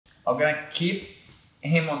I'm gonna keep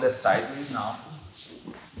him on the sideways now,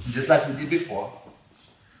 just like we did before.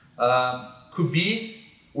 Could be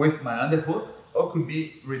with my underhook or could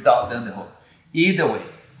be without the underhook. Either way,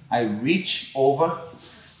 I reach over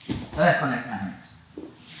and I connect my hands.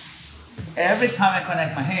 Every time I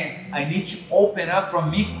connect my hands, I need to open up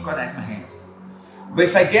from me to connect my hands. But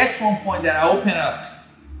if I get to one point that I open up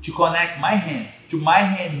to connect my hands, to my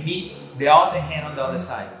hand meet the other hand on the other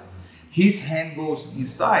side, his hand goes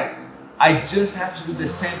inside, I just have to do the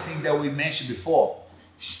same thing that we mentioned before.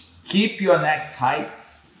 Keep your neck tight.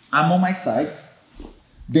 I'm on my side.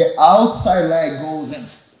 The outside leg goes in.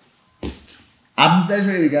 I'm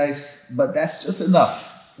exaggerating, guys, but that's just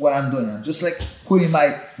enough what I'm doing. I'm just like putting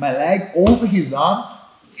my leg over his arm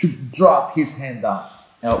to drop his hand down.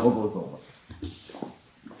 Elbow goes over.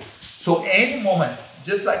 So any moment,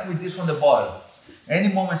 just like we did from the bottom,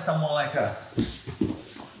 any moment someone like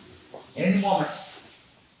any moment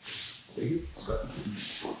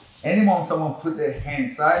someone put their hand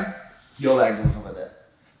inside, your leg goes over there.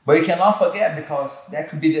 But you cannot forget, because that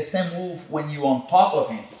could be the same move when you're on top of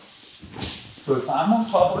him. So if I'm on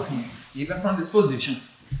top of him, even from this position,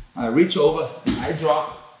 I reach over, I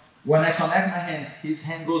drop. When I connect my hands, his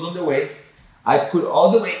hand goes on the way. I put all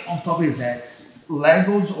the weight on top of his head. Leg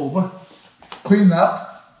goes over, clean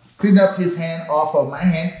up his hand off of my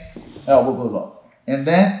hand, elbow goes up. And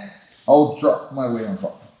then I'll drop my weight on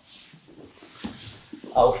top.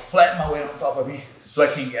 I'll flatten my weight on top of him so I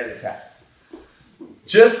can get the tap.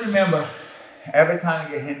 Just remember, every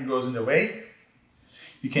time your hand goes in the way,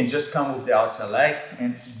 you can just come with the outside leg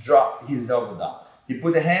and drop his elbow down. You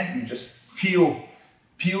put the hand, you just peel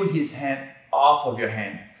his hand off of your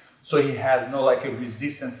hand, so he has no like a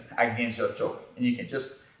resistance against your choke, and you can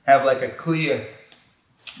just have like a clear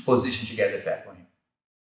position to get the tap.